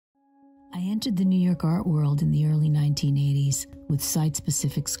entered the New York art world in the early 1980s with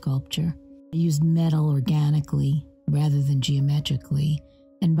site-specific sculpture. I used metal organically rather than geometrically,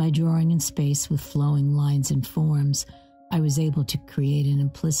 and by drawing in space with flowing lines and forms, I was able to create an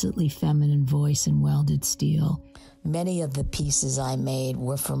implicitly feminine voice in welded steel. Many of the pieces I made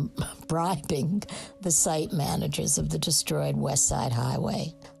were from bribing the site managers of the destroyed West Side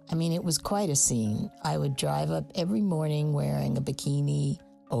Highway. I mean, it was quite a scene. I would drive up every morning wearing a bikini,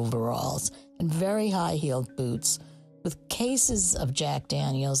 overalls, and very high-heeled boots with cases of Jack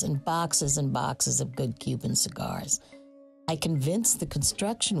Daniels and boxes of good Cuban cigars. I convinced the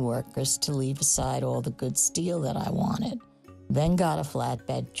construction workers to leave aside all the good steel that I wanted, then got a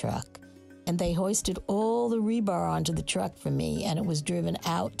flatbed truck, and they hoisted all the rebar onto the truck for me, and it was driven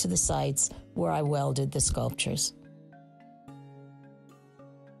out to the sites where I welded the sculptures.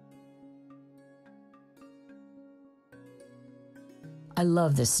 I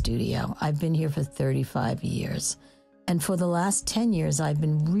love this studio. I've been here for 35 years. And for the last 10 years, I've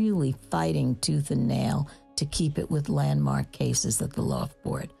been really fighting tooth and nail to keep it with landmark cases at the Loft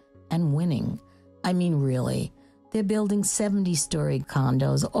Board. And winning. I mean, really. They're building 70-story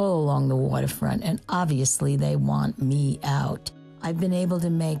condos all along the waterfront, and obviously they want me out. I've been able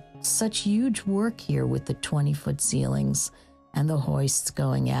to make such huge work here with the 20-foot ceilings and the hoists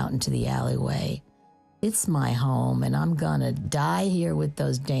going out into the alleyway. It's my home, and I'm gonna die here with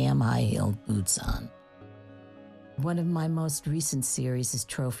those damn high-heeled boots on. One of my most recent series is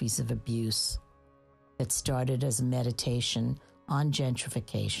Trophies of Abuse. It started as a meditation on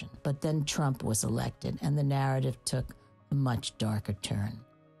gentrification, but then Trump was elected, and the narrative took a much darker turn.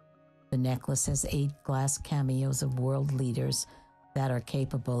 The necklace has 8 glass cameos of world leaders that are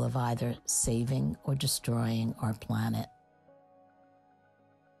capable of either saving or destroying our planet.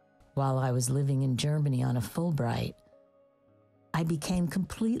 While I was living in Germany on a Fulbright, I became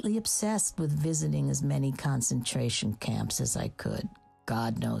completely obsessed with visiting as many concentration camps as I could.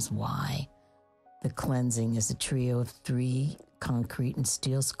 God knows why. The Cleansing is a trio of 3 concrete and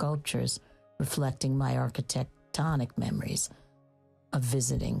steel sculptures reflecting my architectonic memories of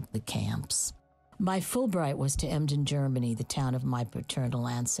visiting the camps. My Fulbright was to Emden, Germany, the town of my paternal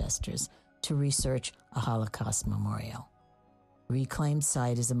ancestors, to research a Holocaust memorial. Reclaimed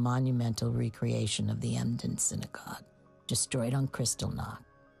site is a monumental recreation of the Emden Synagogue, destroyed on Kristallnacht,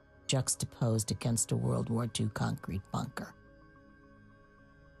 juxtaposed against a World War II concrete bunker.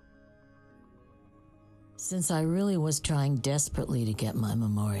 Since I really was trying desperately to get my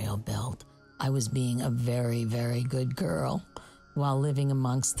memorial built, I was being a very, very good girl while living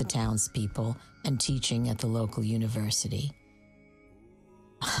amongst the townspeople and teaching at the local university.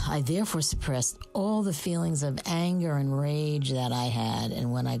 I therefore suppressed all the feelings of anger and rage that I had,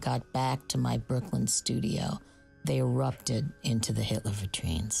 and when I got back to my Brooklyn studio, they erupted into the Hitler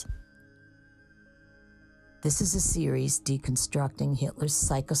vitrines. This is a series deconstructing Hitler's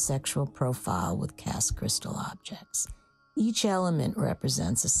psychosexual profile with cast crystal objects. Each element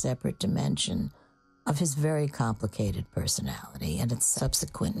represents a separate dimension of his very complicated personality and its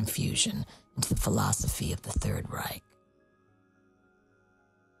subsequent infusion into the philosophy of the Third Reich.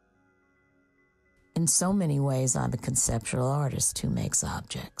 In so many ways, I'm a conceptual artist who makes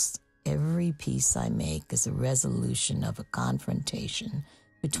objects. Every piece I make is a resolution of a confrontation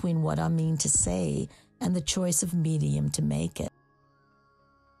between what I mean to say and the choice of medium to make it.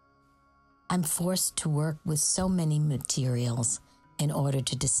 I'm forced to work with so many materials in order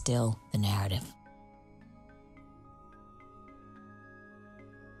to distill the narrative.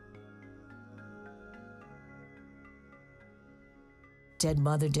 Dead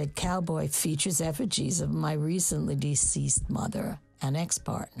Mother, Dead Cowboy features effigies of my recently deceased mother and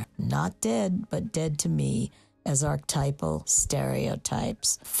ex-partner. Not dead, but dead to me as archetypal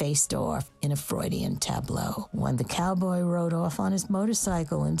stereotypes faced off in a Freudian tableau. When the cowboy rode off on his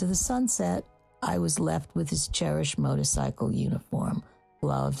motorcycle into the sunset, I was left with his cherished motorcycle uniform,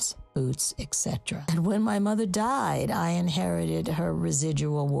 gloves, boots, etc. And when my mother died, I inherited her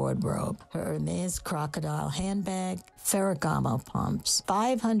residual wardrobe, her Hermes crocodile handbag, Ferragamo pumps,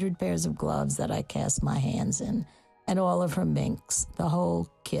 500 pairs of gloves that I cast my hands in, and all of her minks, the whole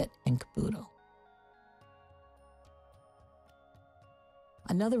kit and caboodle.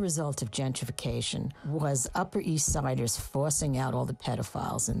 Another result of gentrification was Upper East Siders forcing out all the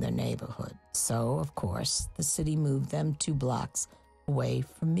pedophiles in their neighborhood. So, of course, the city moved them 2 blocks away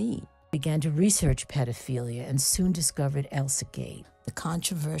from me. Began to research pedophilia and soon discovered Elsagate, the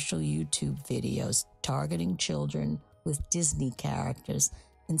controversial YouTube videos targeting children with Disney characters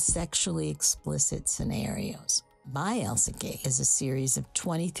in sexually explicit scenarios. My Elsagate is a series of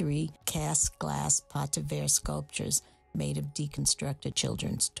 23 cast glass Pate Verre sculptures made of deconstructed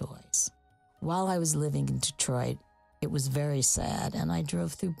children's toys. While I was living in Detroit, it was very sad, and I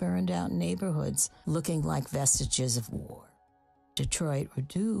drove through burned-out neighborhoods looking like vestiges of war. Detroit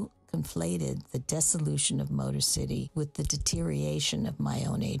Redu conflated the dissolution of Motor City with the deterioration of my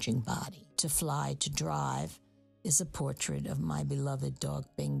own aging body. To Fly, to Drive is a portrait of my beloved dog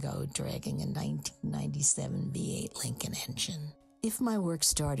Bingo dragging a 1997 V8 Lincoln engine. If my work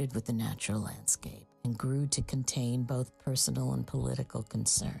started with the natural landscape and grew to contain both personal and political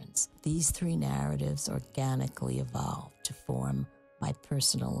concerns, these three narratives organically evolved to form my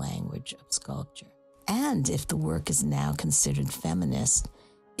personal language of sculpture. And if the work is now considered feminist,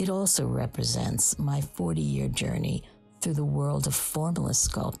 it also represents my 40-year journey through the world of formalist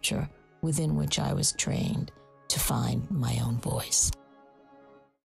sculpture within which I was trained to find my own voice.